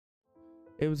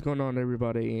Hey, what's going on,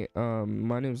 everybody?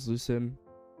 My name is Lucid,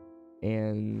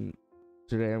 and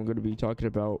today I'm going to be talking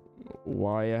about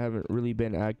why I haven't really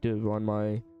been active on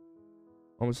my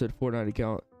almost said Fortnite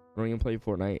account. I don't even play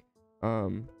Fortnite.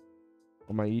 On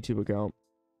my YouTube account.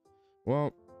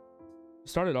 Well,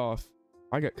 started off,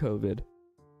 I got COVID.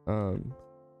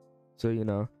 So you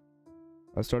know,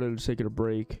 I started taking a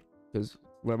break because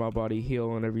let my body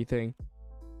heal and everything.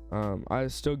 I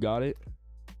still got it,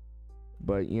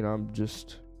 but you know,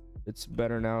 it's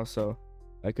better now, so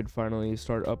I could finally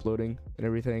start uploading and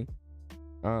everything.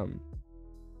 But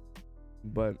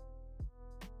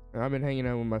I've been hanging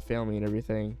out with my family and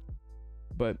everything.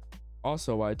 But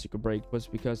also why I took a break was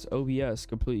because OBS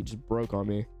completely just broke on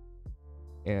me,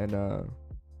 and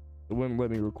it wouldn't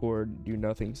let me record, do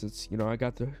nothing, since you know I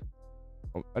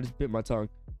just bit my tongue.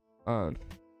 So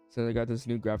I got this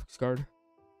new graphics card,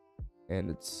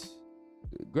 and it's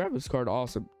graphics card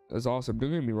is awesome,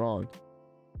 don't get me wrong.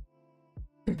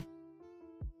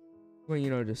 Well, you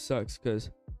know, it just sucks because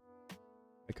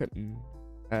I couldn't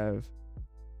have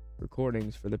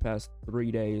recordings for the past 3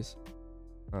 days.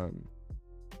 So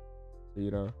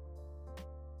you know,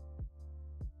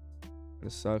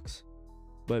 it sucks,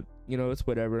 but you know, it's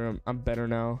whatever. I'm better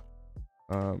now.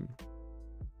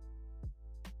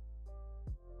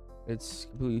 It's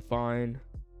completely fine.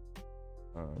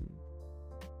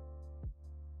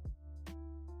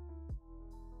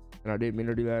 And I didn't mean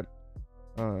to do that.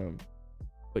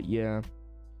 But yeah,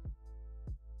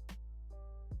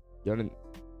 got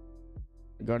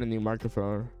a new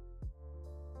microphone,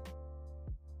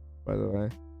 by the way.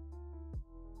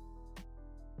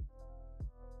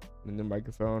 And the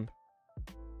microphone.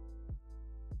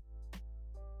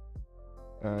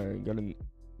 Got a new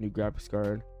graphics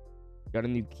card. Got a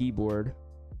new keyboard.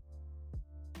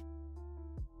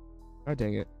 Oh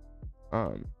dang it.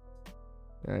 I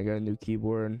got a new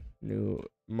keyboard, new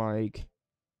mic,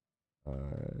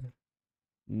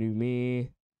 new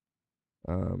me,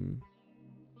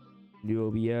 new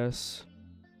OBS,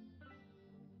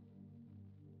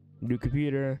 new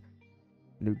computer,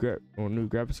 new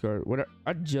graphics card. Whatever.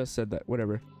 I just said that.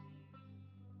 Whatever.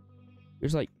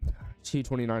 It's like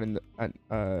 2:29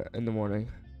 in the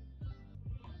morning.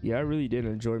 Yeah, I really did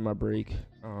enjoy my break.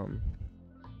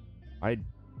 I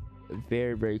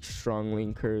very strongly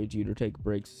encourage you to take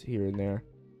breaks here and there,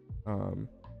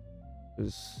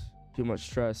 because too much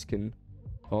stress can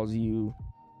cause you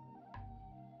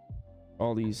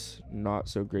all these not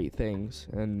so great things,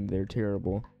 and they're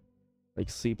terrible, like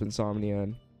sleep insomnia,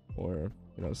 or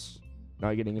you know,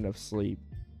 not getting enough sleep.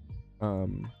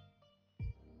 And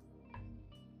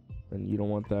you don't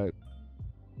want that,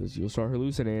 because you'll start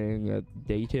hallucinating at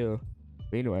day 2.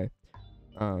 But anyway,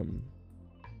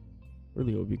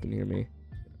 really hope you can hear me.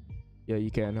 Yeah, you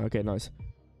can. Okay, nice.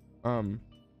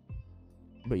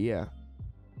 But yeah,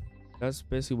 that's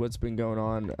basically what's been going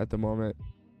on at the moment.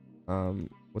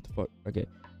 What the fuck? Okay.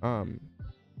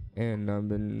 And I've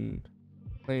been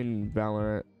playing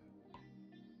Valorant.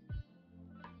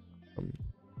 I've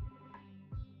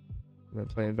been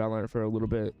playing Valorant for a little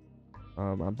bit.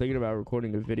 I'm thinking about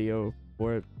recording a video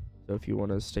for it, so if you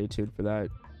want to stay tuned for that,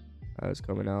 it's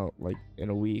coming out like in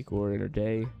a week or in a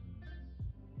day.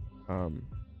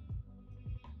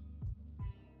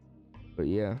 But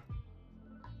yeah,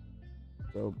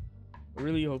 so I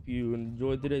really hope you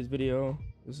enjoyed today's video.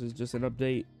 This is just an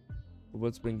update of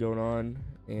what's been going on,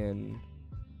 and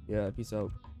yeah, peace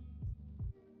out.